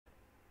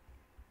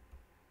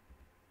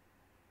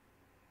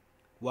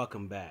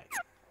Welcome back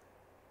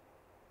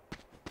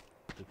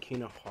to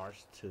Kingdom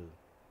Hearts 2.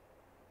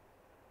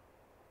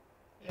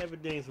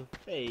 Everything's a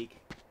fake.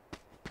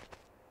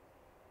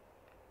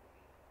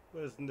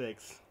 What's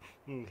next?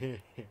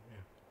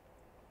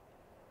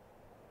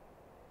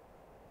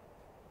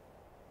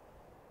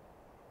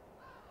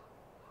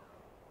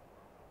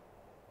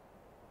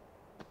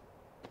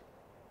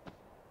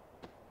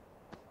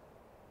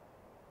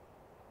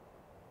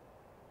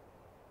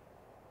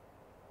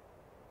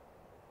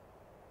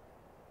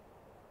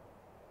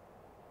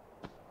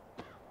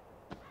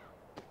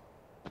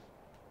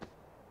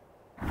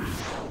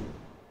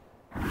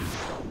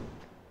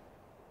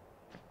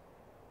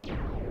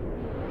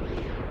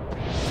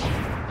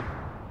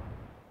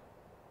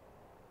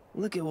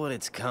 Look at what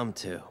it's come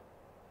to.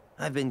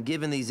 I've been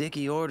given these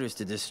icky orders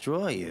to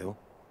destroy you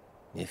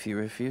if you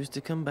refuse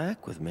to come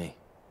back with me.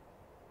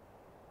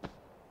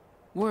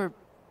 We're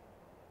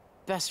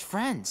best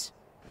friends,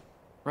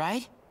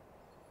 right?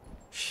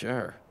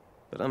 Sure,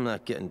 but I'm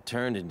not getting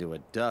turned into a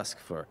dusk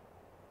for...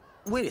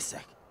 Wait a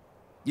sec.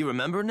 You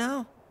remember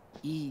now?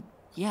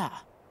 Yeah.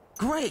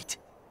 Great!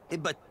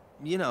 But,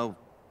 you know,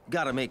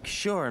 gotta make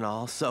sure and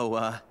all,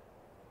 so,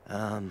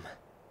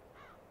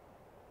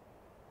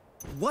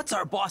 what's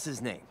our boss's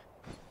name?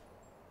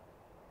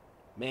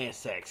 Man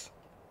sex.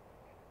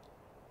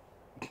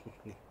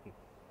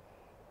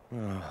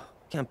 Oh,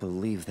 can't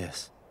believe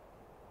this.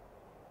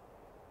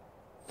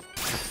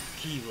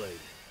 Keyblade.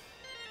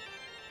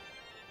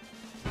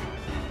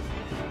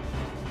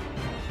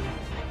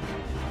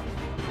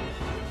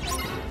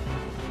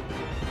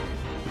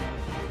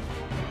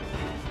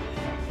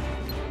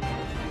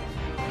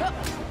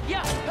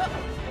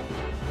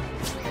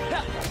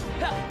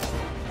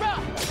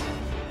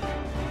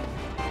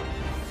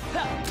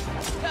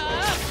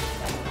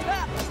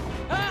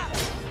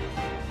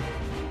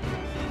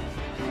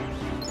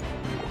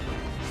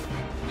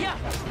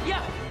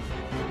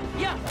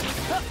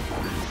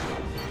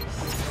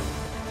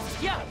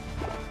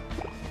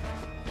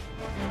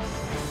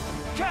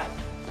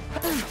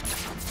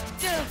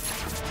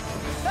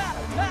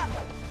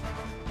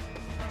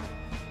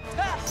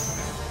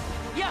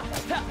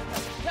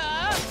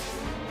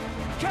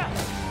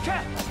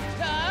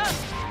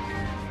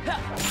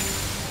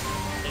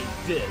 And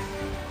this.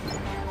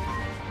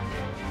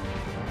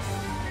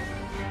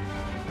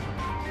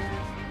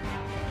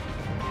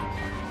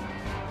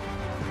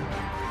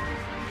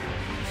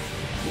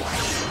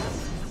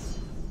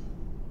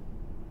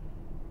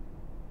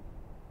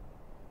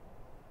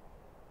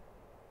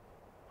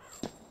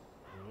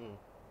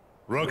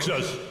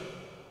 Roxas,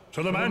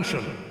 to the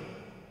mansion.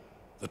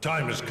 The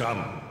time has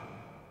come.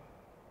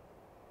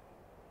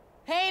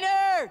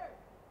 Hayner!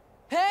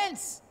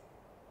 Pence!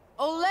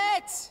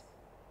 Olette!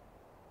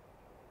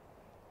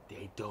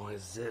 They don't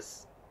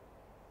exist.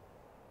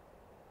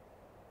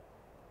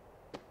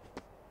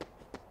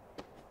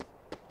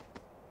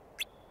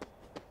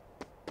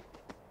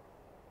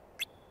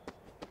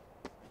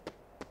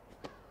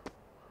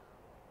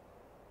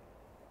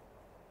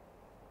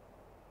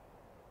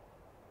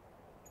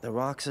 The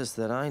Roxas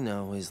that I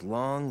know is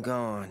long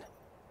gone.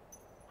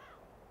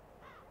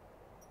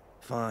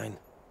 Fine.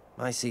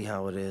 I see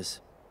how it is.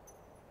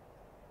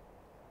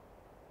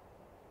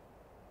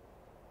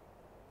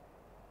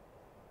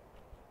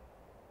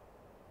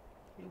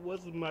 It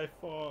wasn't my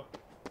fault.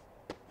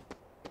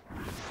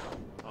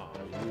 Oh,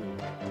 you.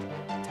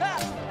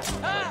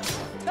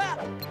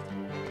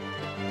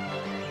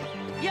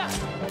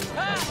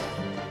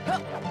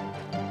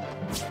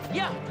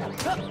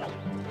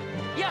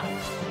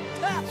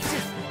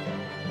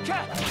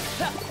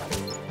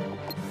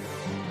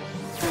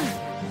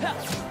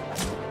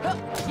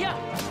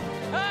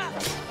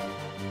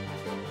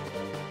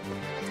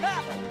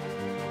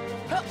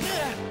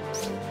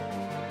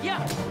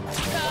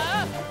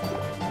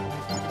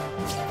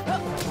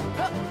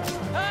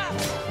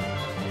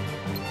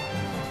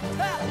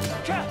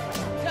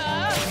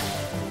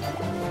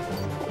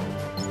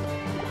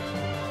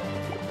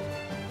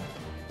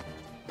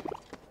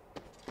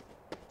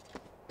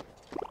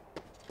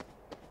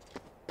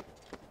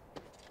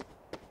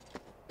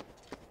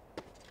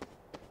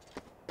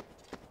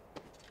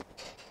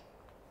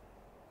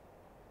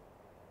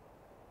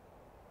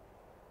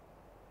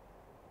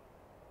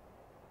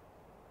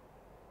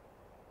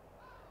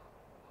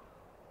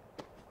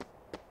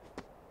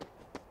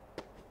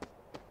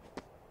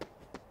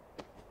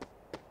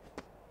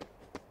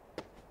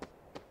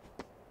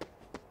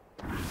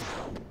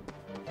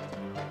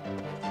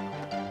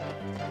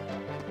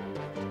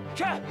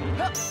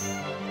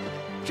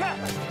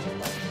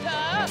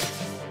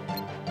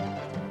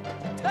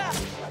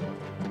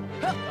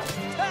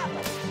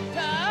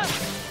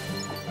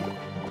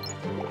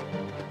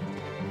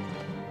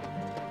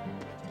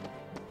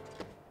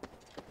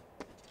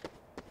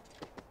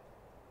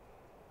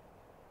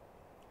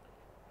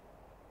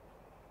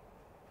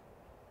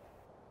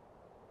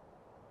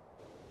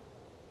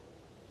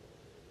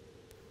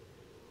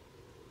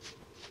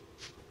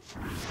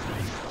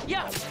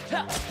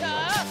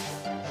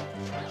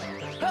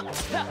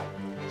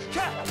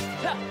 Ow,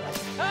 no.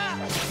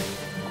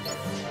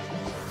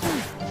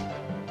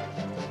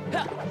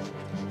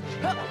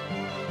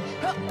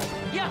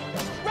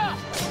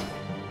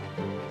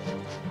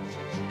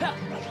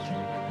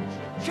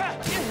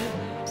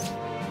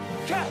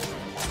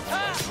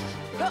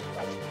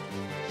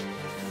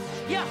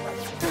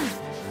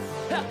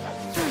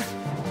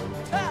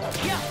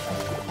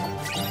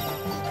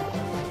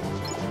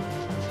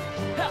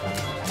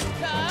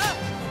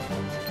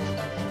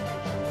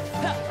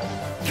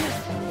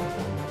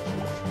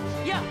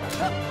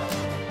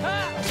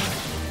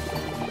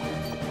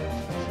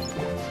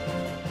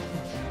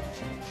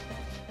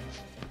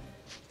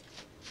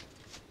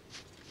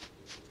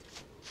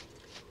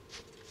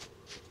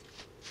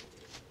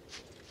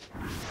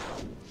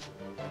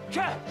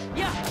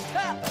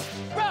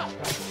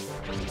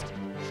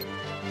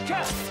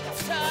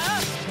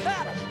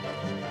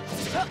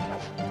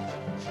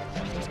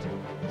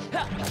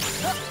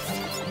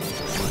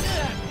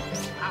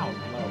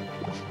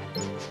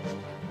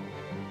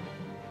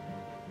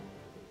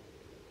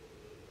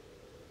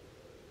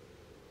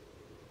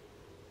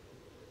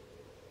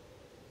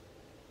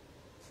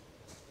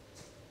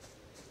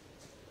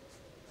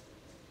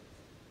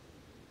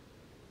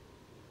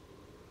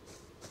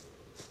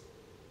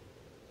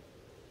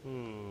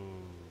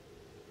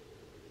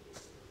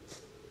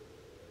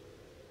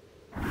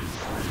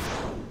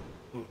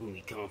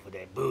 We come for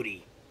that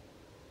booty.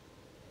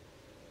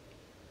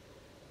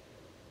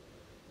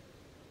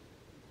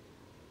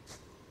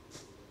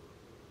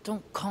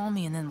 Don't call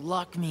me and then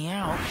lock me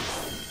out.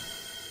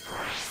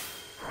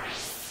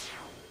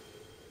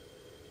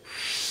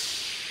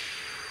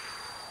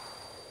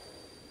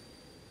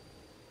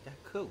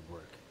 That could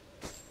work.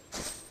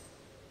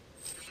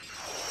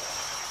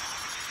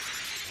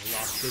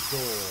 Unlock the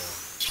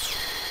door.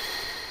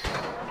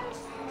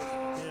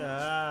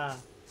 Yeah.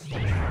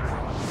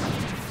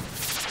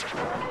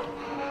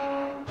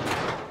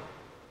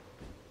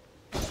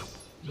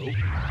 Nope.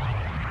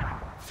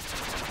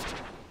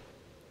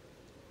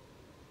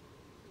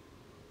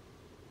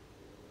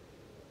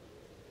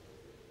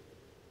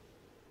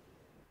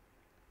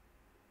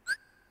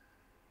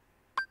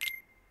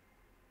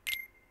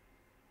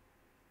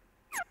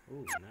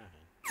 Ooh,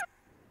 nice.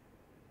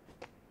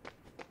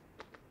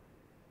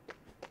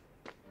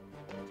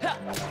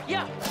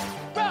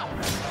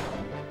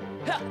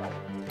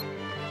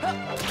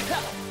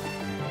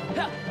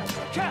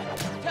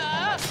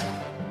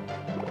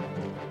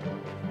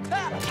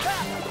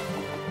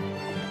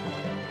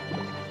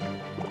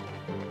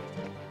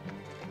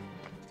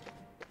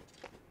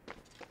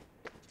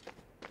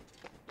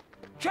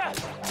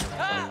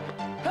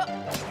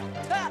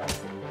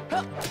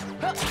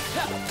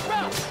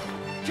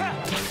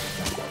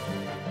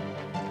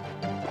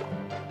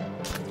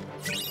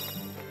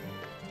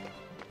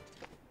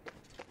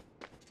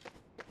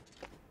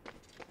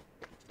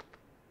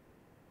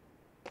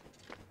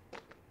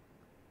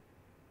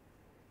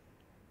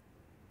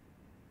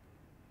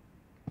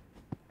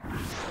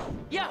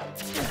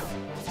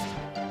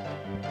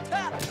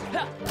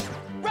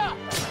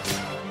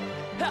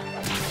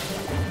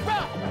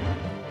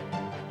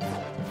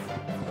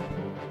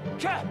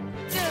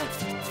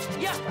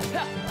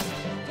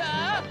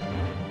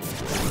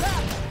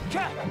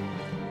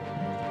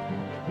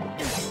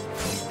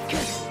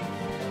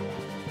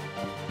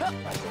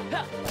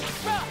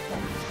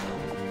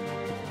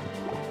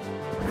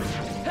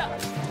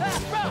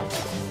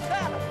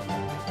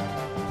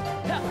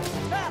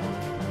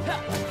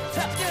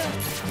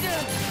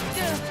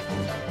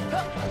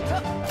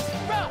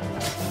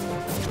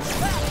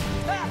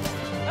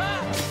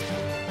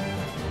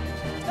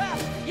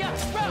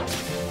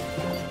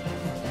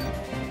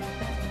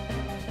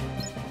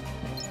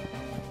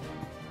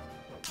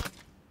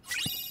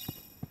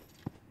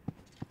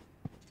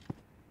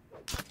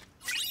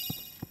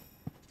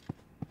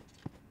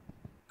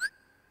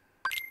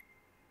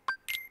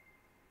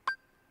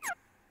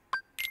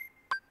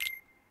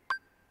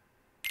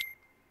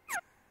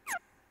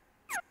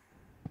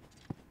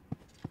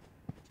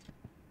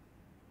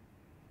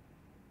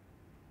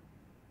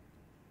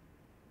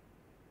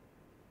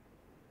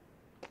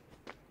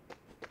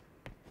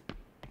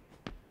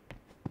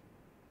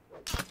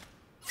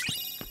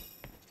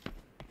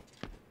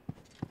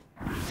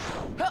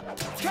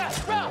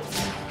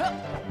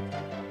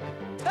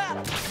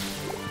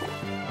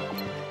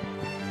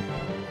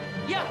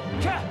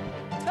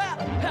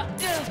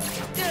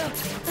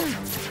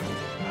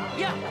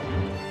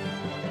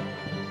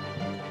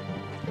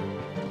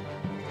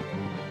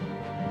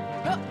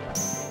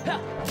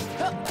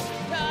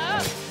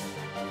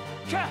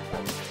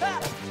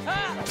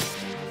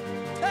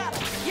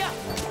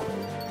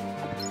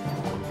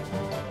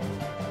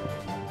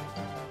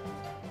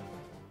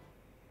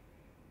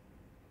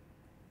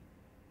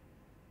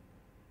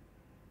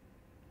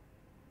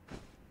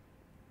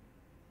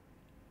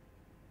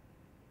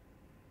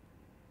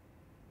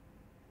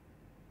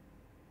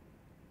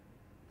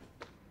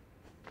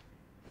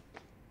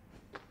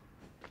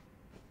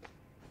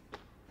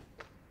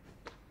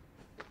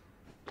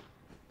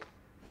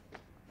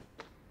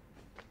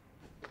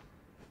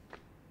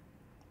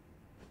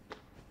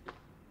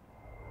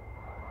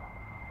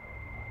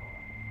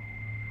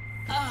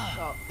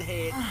 the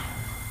head.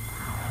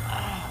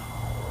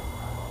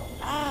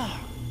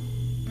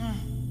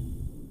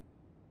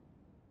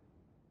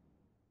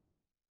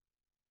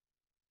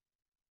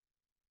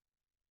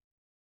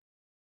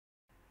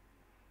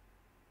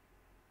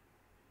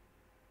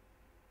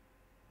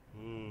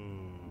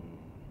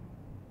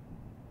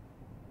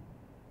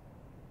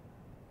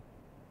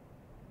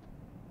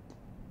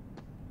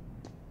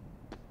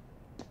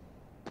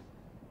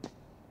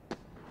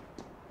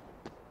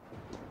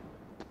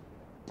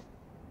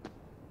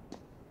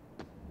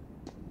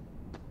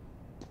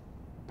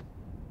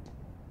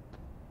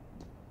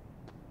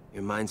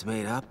 Your mind's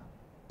made up?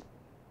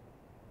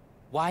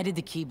 Why did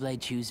the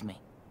Keyblade choose me?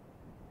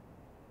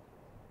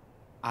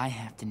 I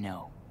have to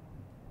know.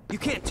 You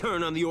can't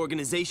turn on the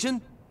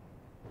organization!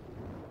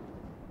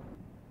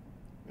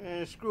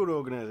 Man, screw the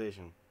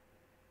organization.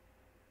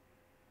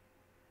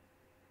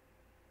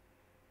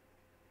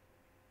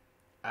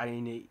 I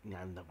need to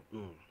know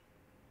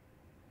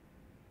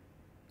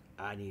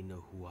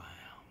who I am.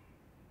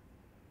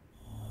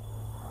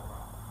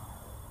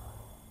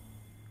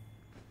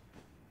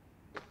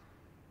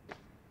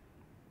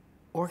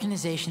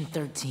 Organization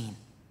 13.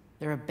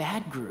 They're a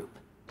bad group.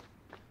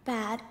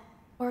 Bad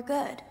or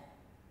good?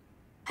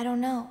 I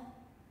don't know.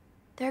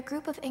 They're a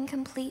group of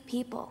incomplete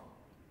people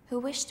who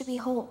wish to be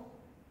whole.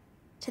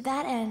 To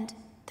that end,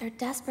 they're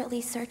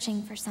desperately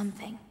searching for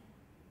something.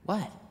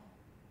 What?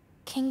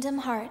 Kingdom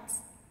Hearts.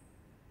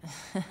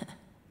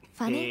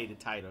 Funny? Hey, the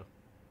title.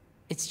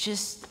 It's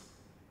just...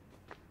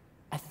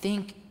 I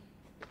think...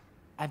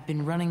 I've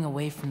been running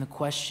away from the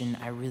question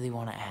I really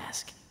want to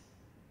ask.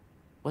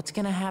 What's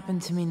gonna happen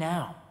to me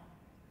now?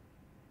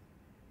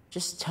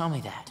 Just tell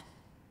me that.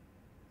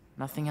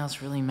 Nothing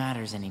else really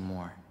matters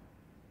anymore.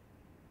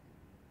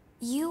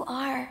 You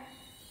are...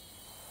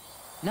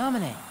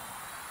 Nominate!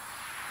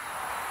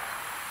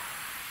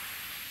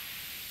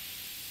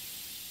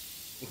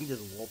 He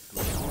just walked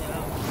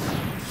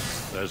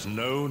through. There's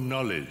no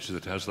knowledge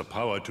that has the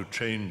power to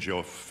change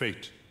your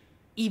fate.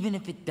 Even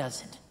if it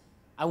doesn't,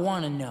 I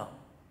want to know.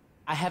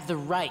 I have the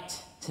right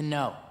to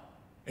know.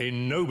 A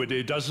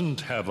nobody doesn't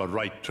have a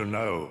right to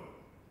know.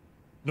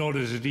 Nor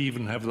does it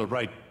even have the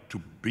right to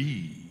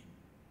be.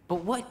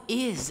 But what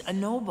is a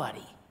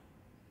nobody?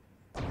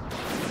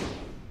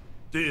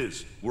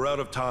 Diz, we're out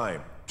of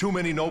time. Too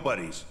many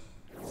nobodies.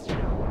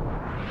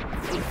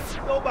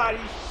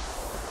 Nobody.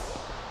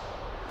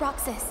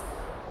 Roxas,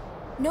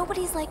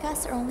 nobodies like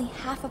us are only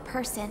half a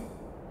person.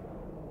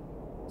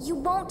 You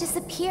won't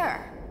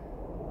disappear.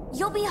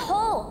 You'll be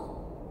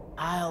whole.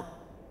 I'll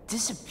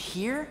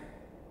disappear?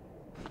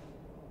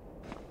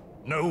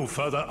 No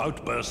further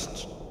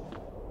outbursts.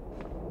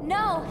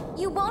 No,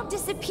 you won't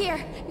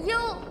disappear.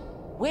 You'll...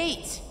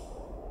 Wait!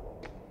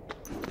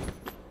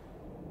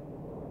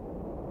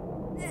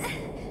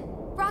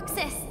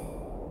 Roxas,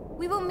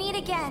 we will meet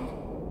again.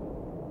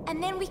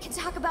 And then we can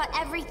talk about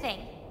everything.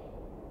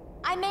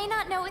 I may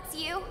not know it's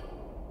you,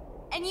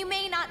 and you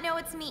may not know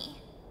it's me.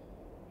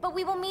 But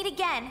we will meet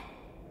again.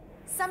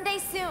 Someday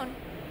soon.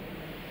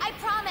 I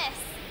promise.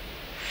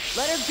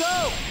 Let her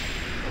go!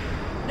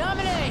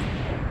 Nominate!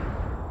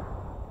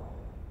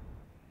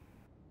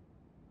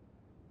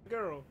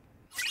 Girl.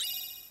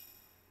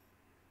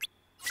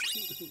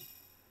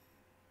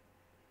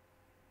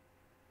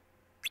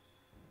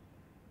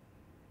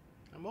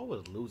 I'm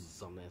always losing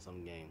something in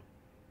some game.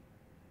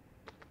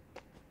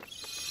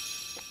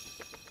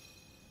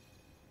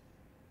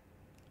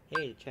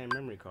 Hey, chain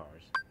memory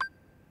cards.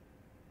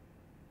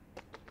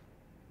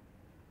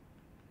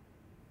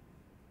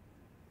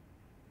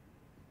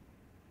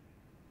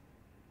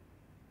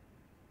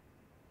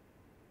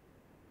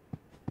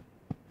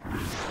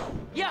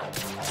 Yeah!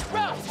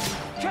 Rock!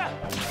 Ca!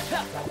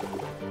 Ha!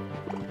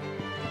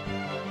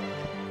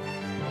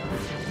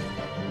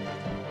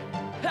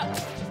 Ha!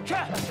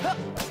 Ca! Ha!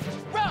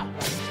 Rock!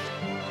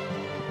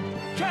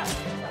 Ca!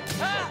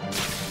 Ha!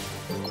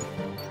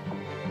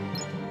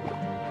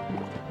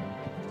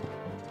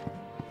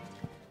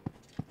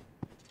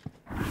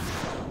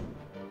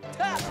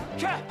 Ha!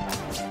 Ca!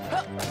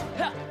 Ha!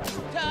 Ha!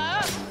 Ta!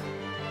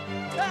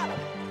 Ta!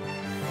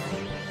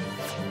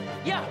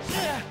 Yeah!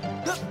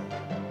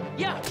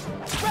 Yeah!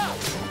 Rock!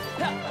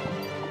 Ha!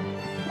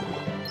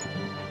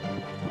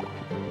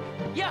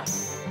 Yeah!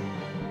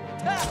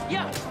 Ha!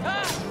 Yeah! Ha!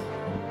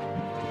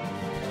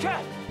 Ca!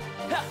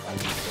 Ha!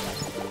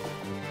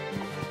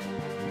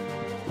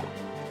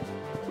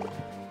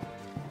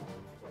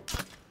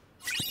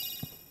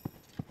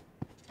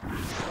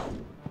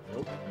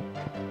 Nope.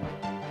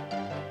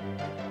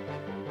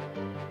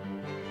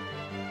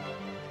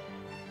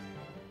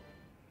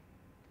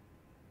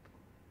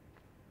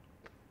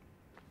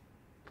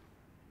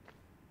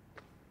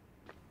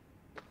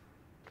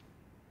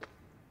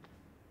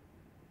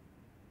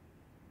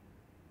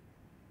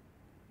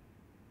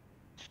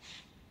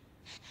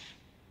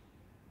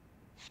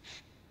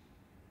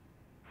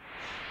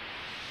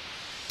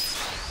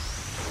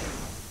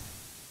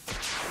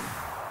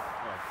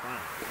 Oh, fine.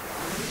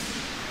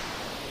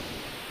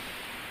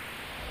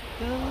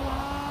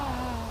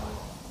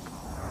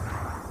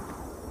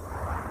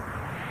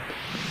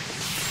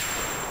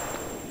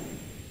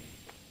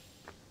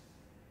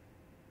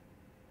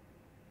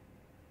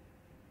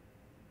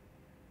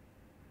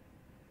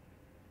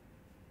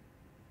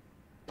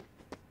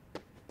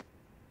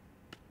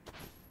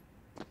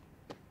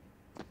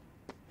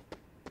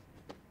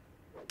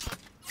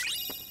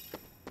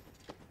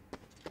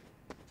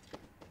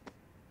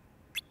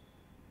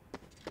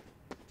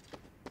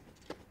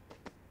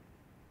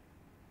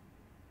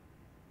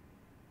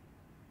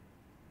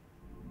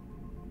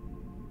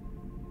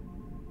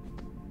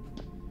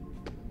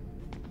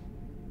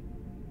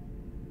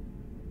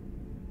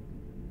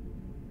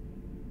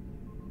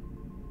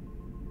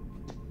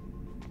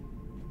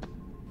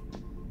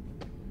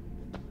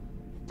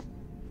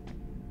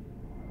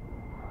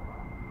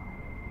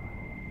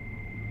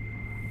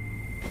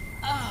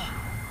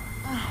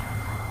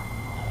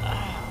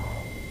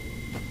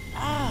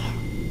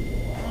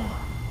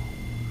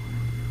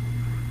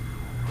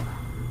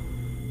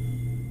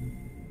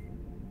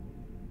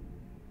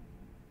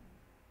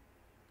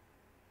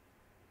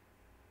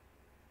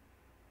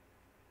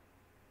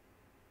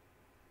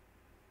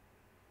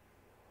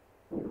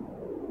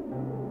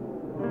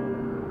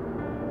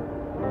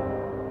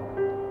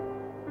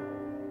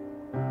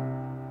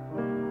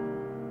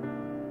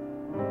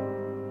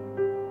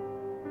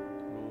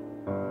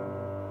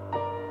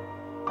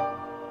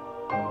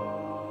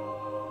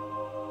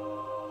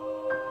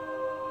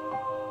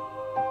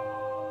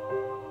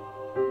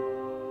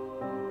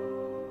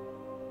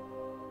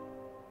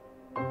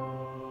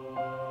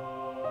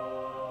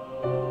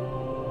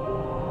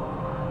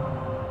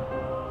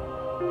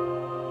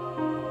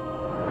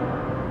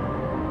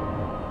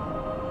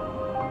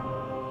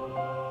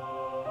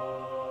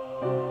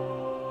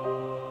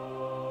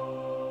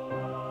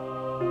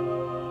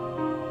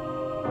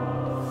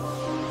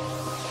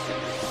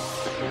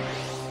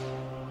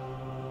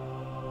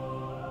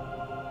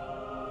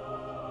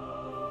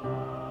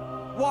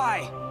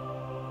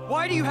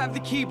 Why do you have the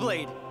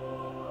Keyblade?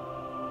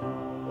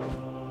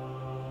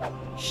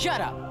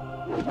 Shut up!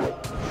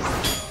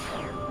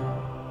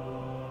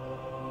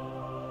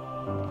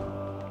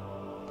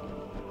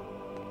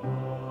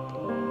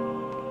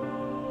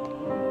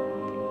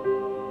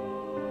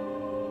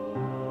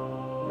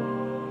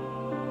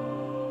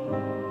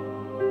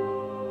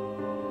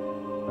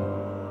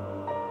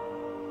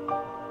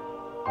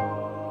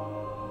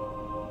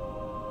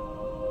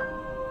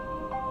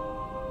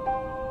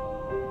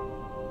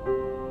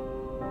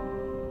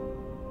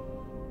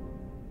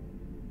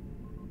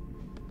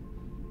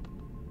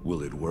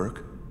 Will it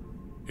work?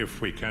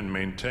 If we can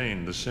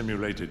maintain the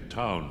simulated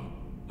town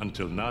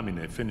until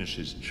Namine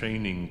finishes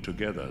chaining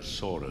together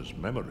Sora's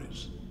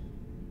memories.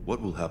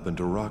 What will happen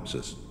to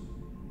Roxas?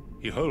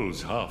 He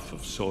holds half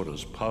of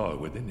Sora's power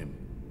within him.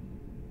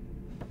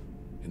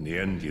 In the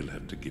end, he'll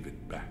have to give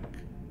it back.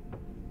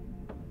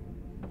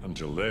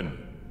 Until then,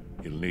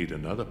 he'll need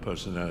another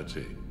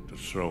personality to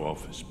throw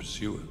off his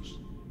pursuers.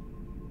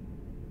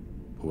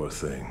 Poor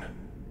thing.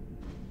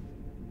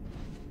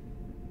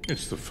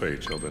 It's the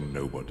fate of a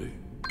nobody.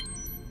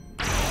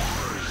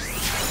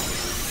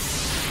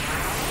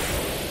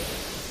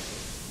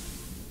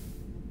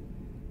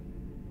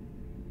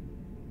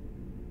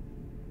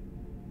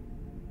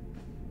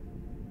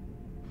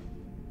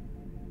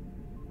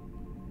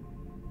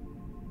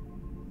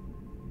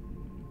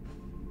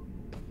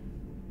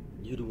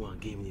 You the one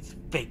gave me this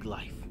fake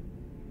life.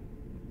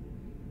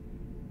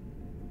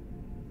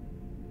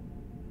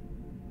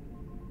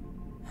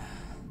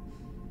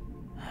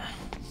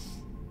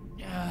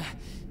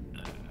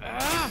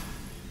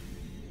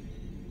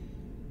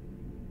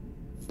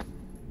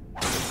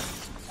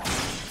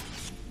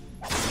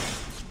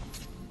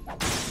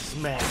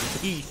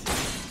 Smash peace.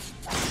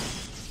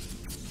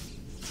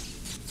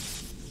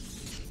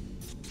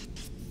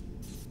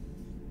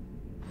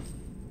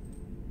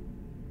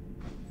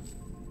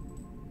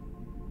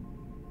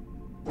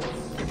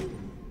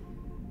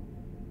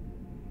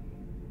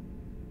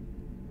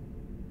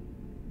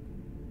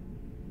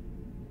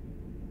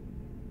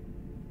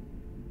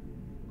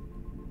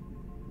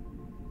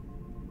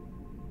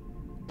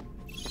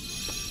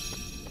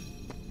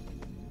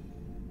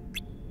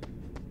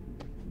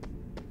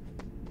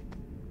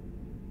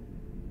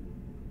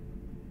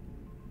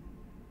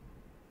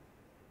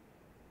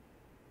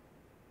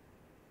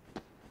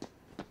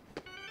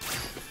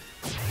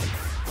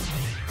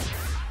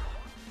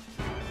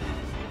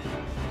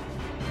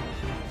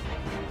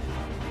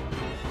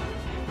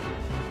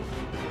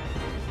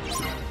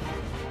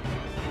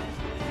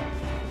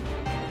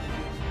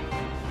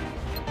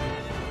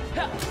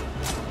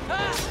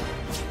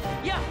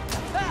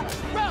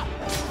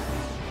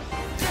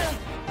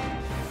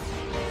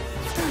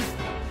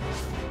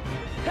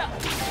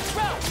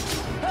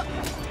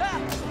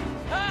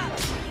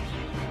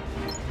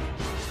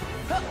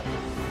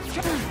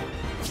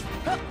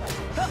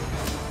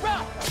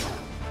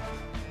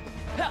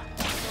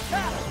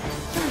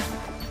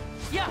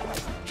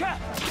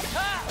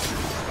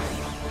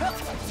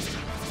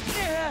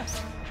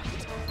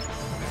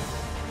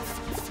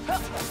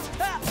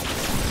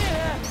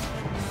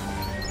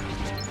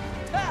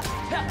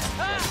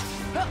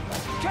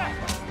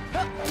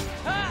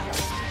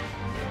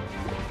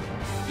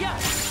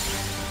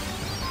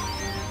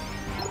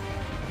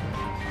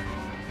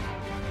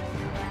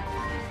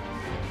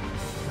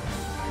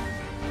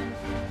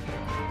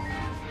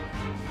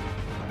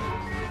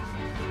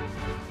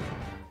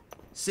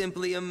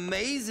 Simply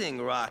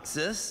amazing,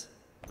 Roxas.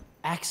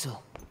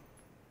 Axel.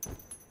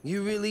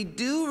 You really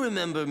do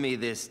remember me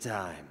this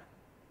time.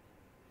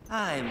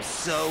 I'm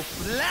so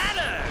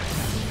flattered!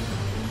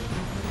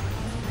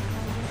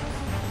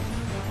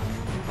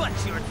 But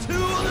you're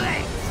too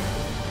late!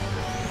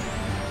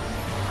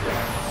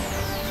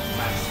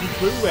 My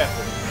secret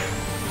weapon.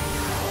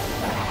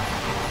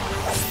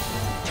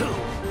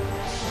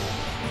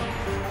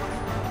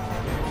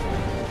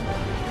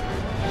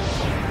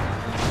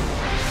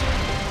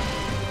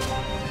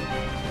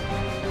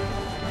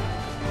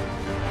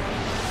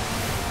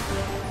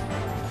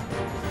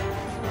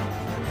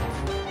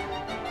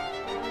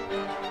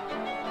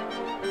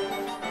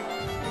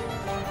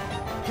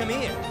 Come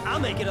here, I'll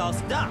make it all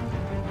stop.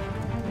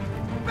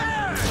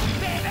 Burn,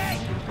 baby!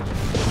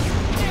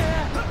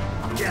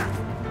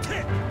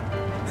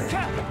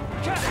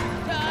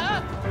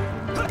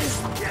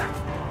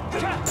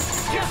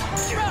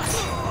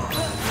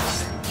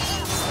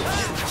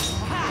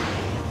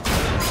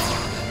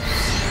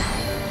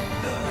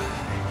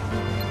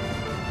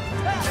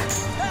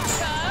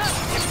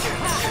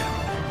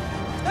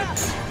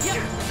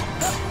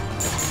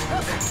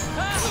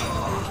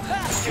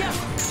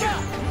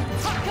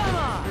 Come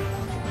on!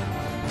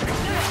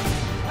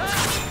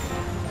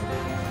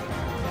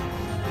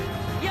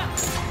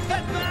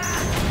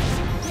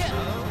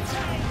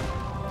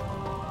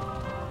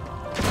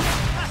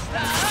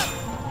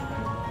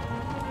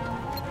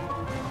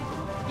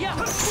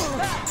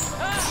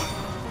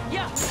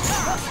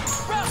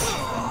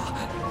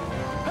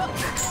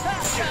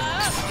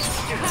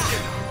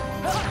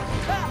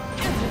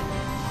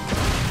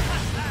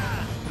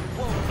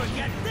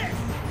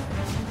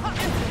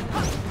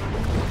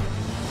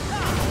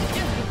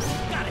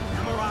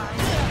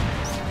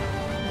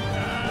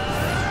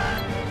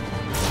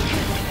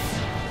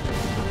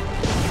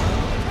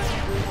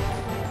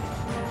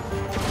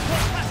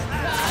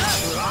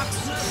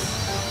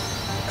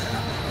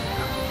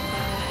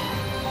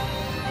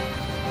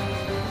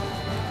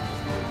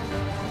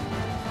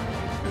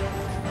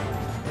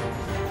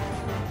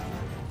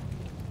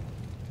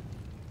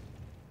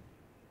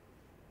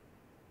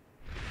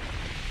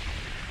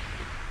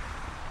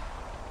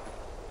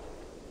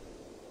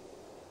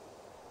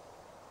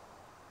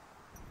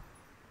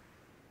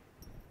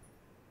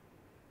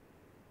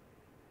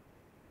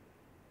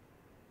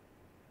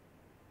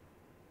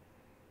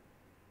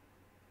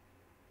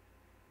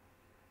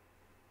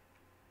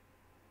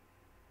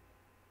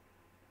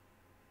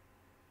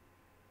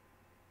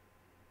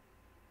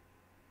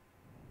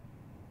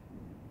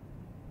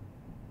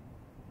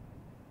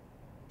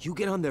 You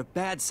get on their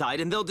bad side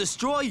and they'll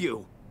destroy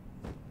you!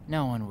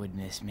 No one would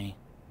miss me.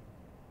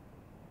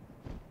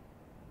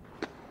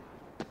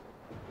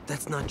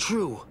 That's not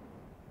true.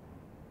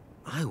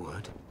 I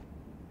would.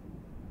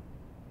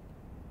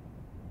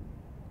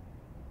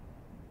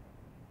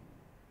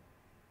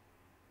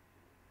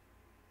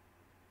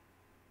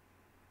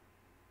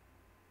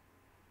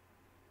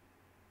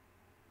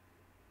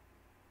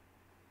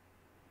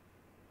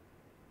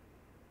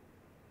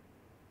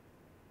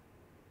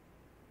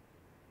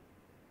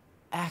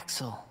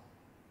 Axel.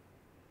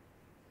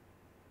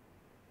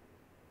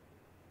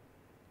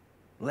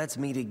 Let's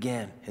meet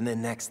again in the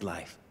next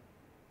life.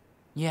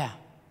 Yeah,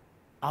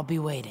 I'll be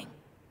waiting.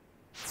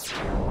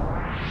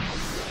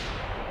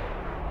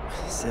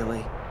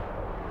 Silly.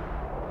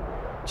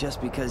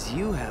 Just because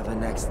you have a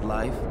next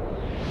life.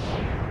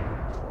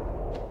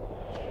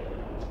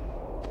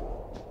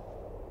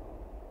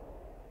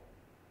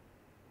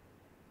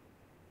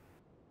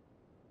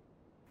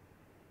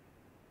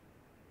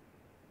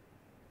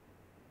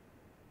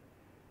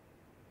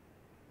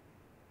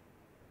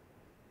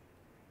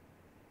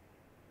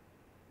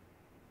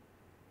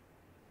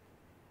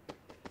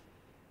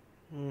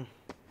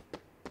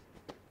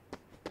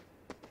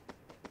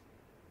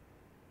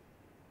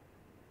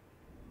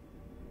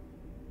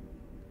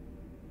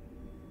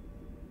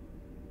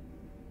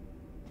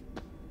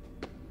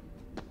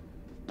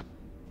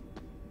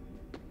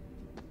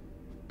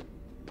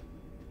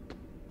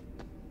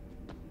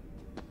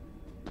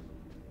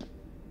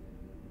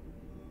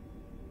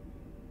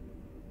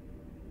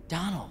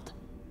 Donald.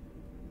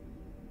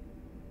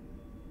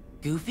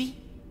 Goofy?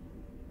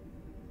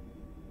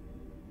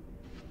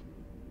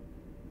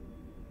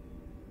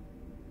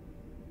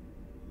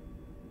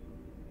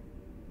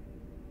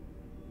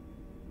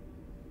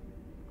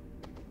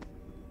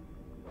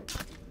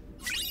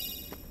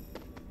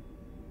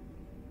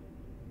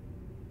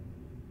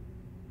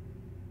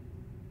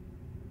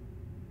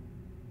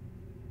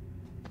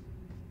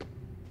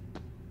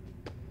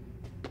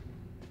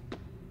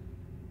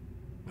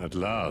 At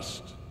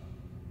last,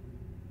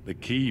 the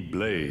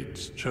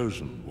Keyblade's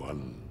chosen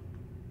one.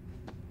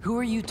 Who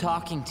are you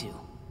talking to?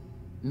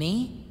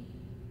 Me?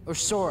 Or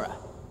Sora?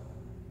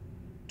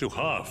 To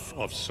half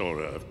of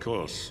Sora, of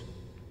course.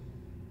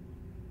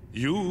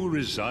 You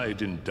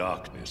reside in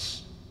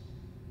darkness.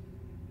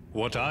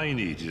 What I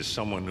need is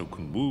someone who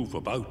can move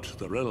about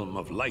the realm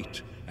of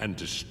light and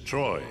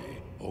destroy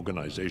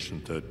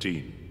Organization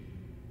 13.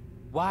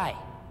 Why?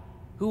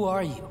 Who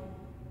are you?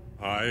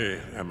 I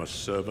am a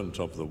servant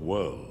of the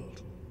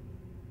world.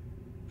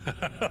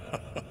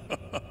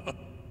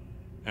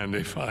 And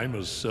if I'm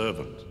a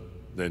servant,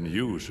 then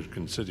you should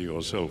consider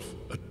yourself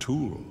a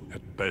tool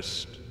at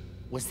best.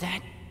 Was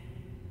that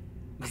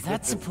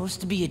supposed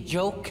to be a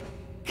joke?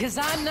 'Cause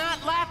I'm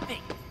not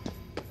laughing!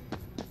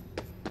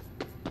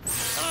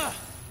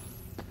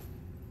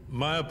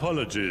 My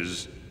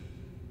apologies.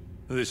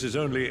 This is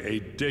only a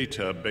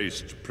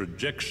data-based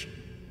projection.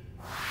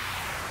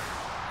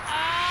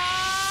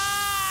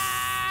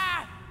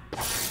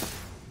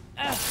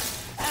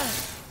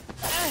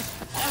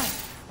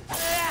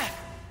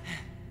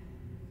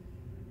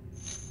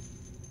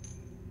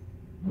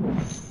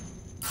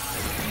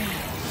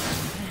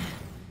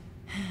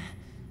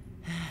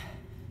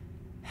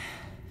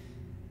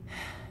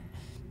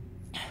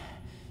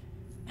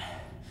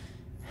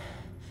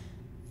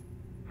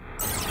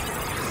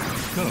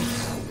 Come,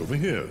 over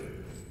here.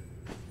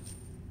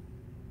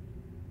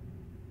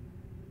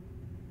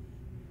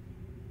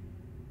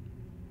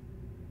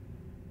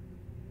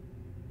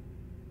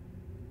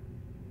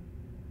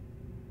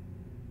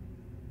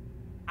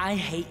 I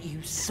hate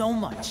you so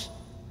much.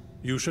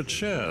 You should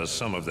share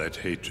some of that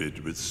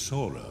hatred with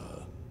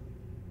Sora.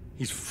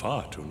 He's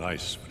far too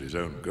nice for his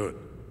own good.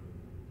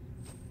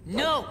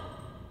 No!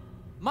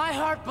 My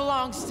heart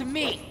belongs to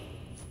me!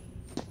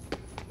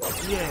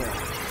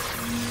 Yeah.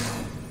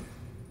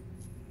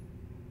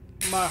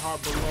 My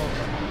heart belongs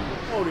to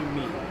you, only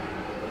me.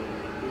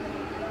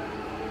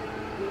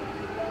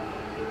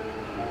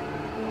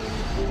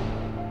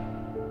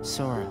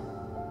 Sora.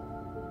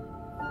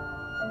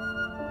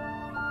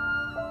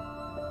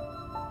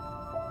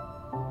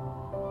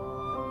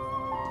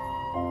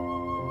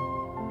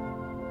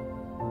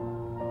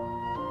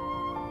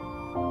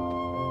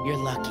 You're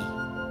lucky.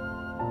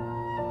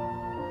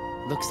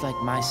 Looks like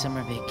my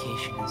summer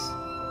vacation is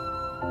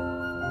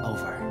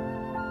over.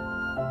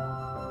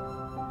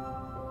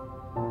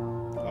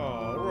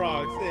 Oh,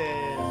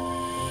 Roxanne.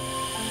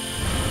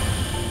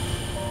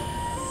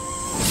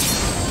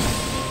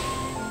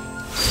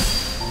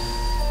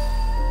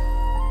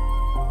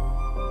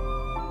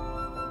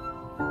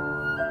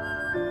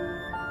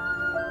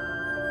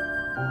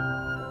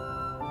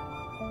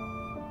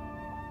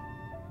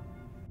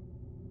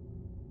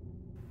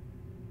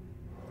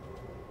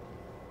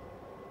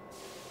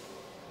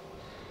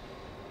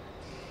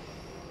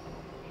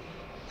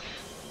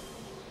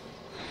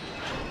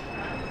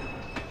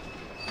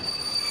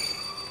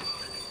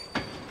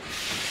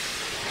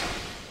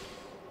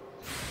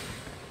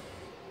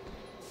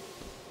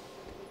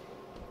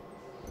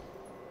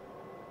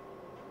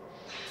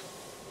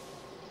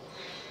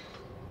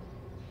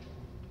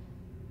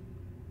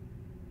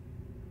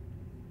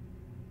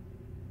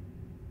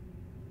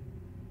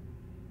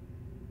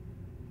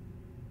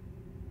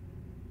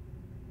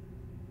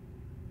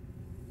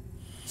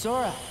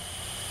 Sora!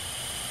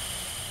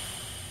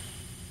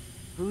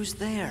 Who's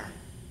there?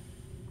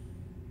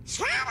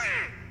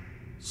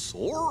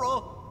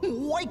 Sora,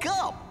 wake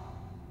up!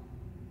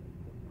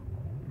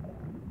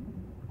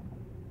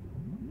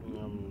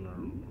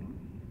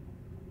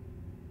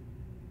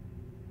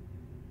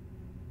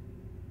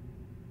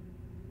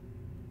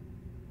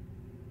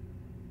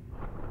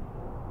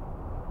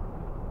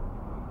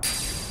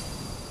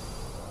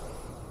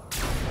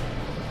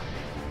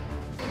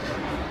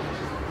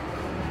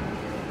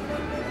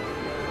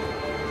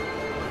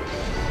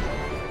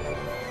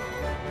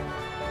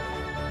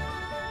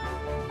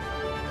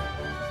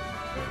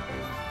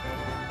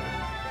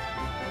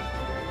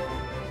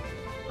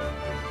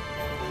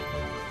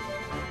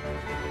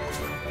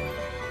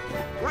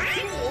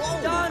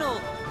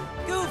 Donald!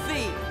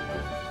 Goofy!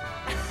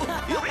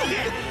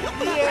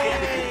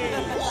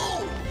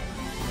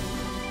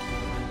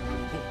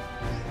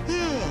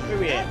 Where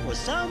we at? That was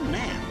some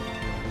nap.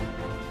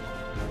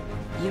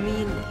 You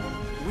mean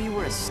we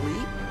were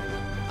asleep?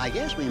 I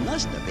guess we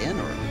must have been,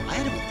 or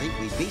I don't think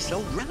we'd be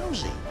so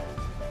drowsy.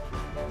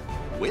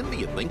 When do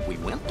you think we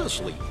went to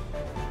sleep?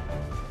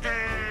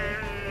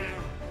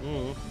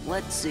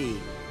 Let's see.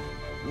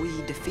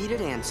 We defeated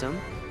Ansem,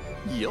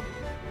 Yep.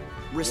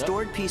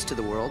 restored peace to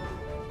the world,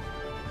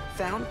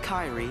 found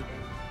Kairi.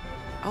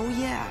 Oh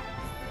yeah,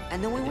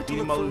 and then we went to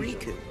look for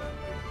Riku.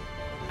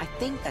 I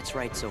think that's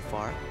right so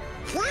far.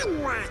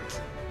 Then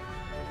what?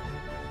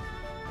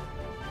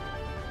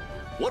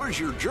 What does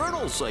your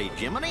journal say,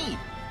 Jiminy?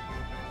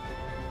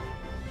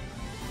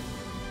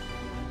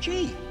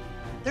 Gee,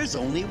 there's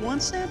only one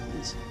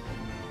sentence.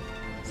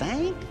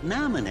 Thank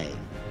Naminé.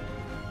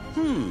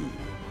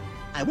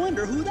 I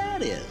wonder who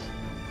that is.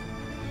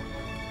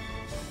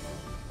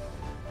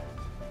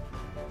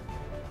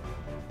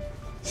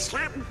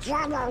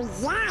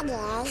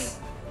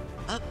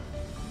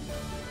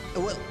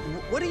 Well,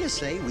 what do you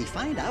say we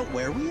find out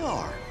where we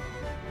are?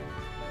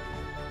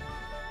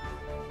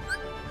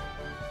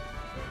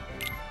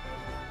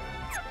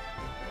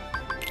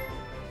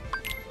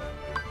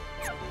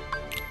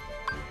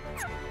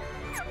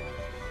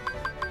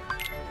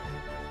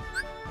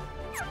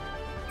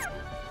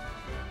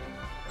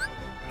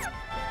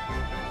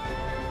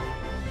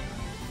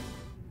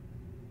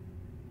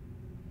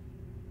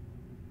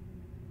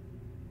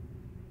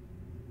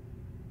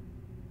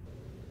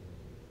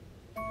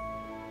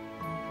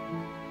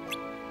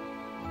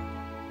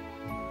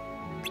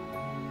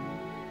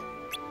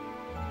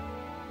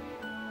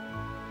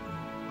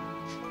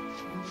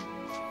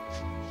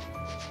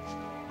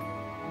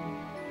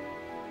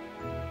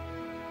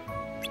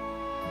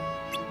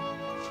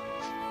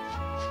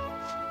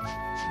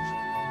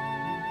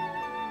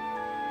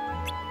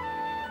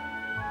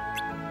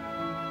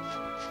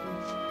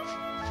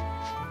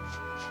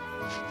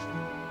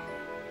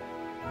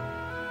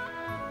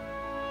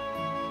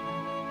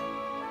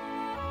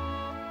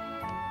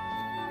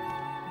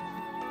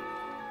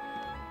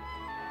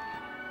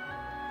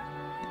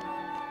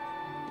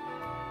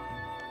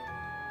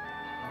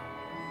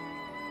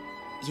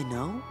 You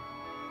know,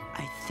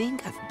 I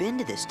think I've been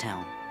to this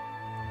town.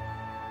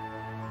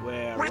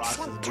 Where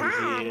Roxas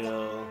been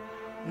here.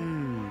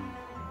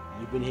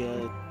 You've been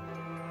here.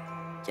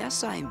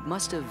 Guess I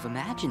must have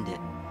imagined it.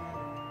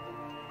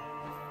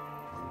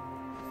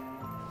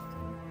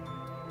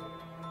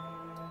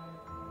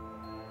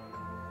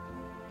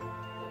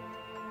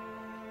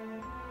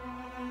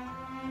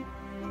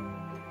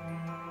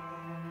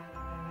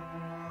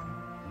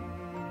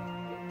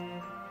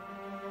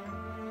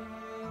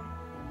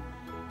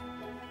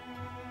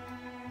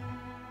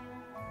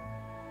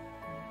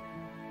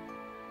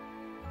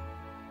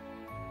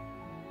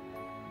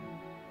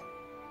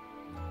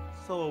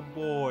 So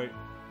bored.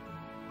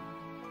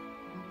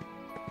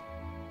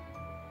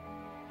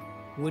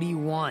 What do you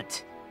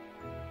want?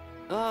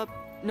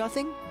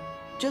 Nothing.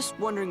 Just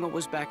wondering what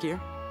was back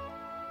here.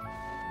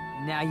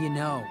 Now you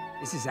know.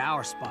 This is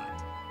our spot.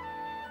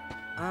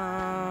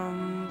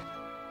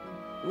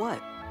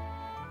 What?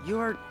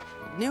 You're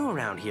new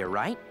around here,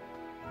 right?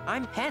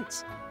 I'm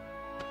Pence.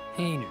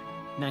 Hayner,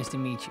 nice to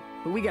meet you.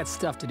 But we got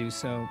stuff to do,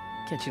 so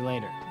catch you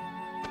later.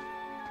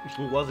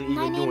 He wasn't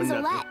My even doing name's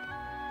nothing. Alette.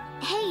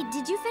 Hey,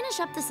 did you finish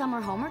up the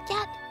summer homework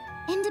yet?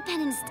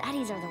 Independent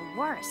studies are the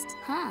worst,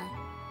 huh?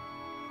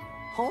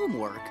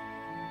 Homework?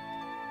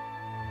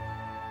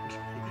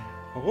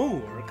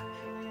 Homework?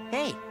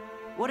 Hey,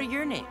 what are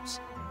your names?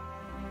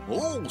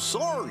 Oh,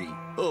 sorry.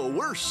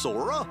 We're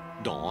Sora,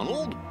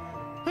 Donald,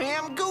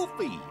 and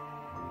Goofy.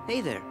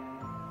 Hey there.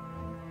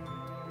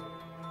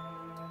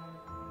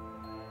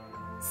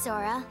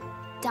 Sora,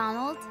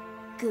 Donald,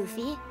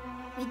 Goofy,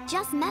 we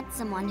just met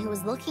someone who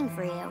was looking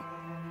for you.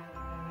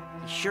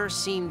 He sure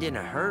seemed in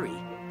a hurry.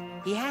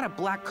 He had a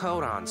black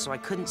coat on, so I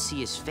couldn't see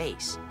his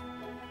face.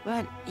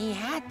 But he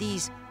had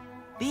these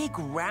big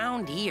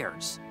round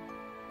ears.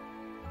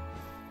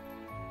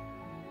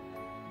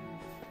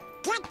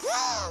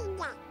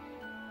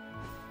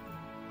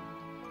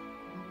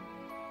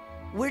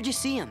 Where'd you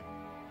see him?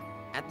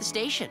 At the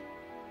station.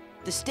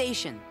 The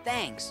station,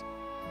 thanks.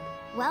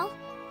 Well,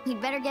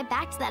 You'd better get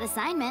back to that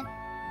assignment.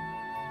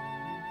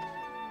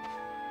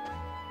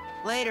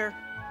 Later.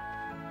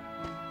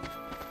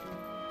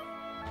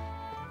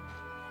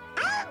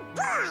 Oh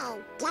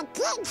boy! The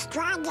kid's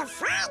trying to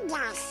find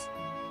us!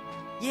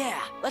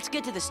 Yeah, let's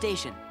get to the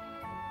station.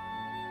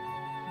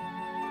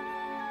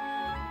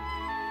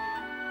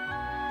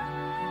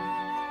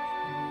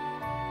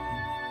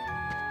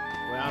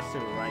 Well, I'll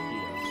sit right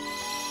here.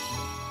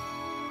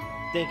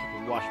 Thank you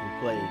for watching me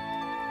play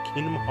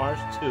Kingdom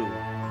Hearts 2.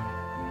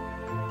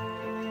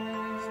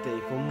 Stay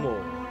for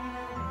more.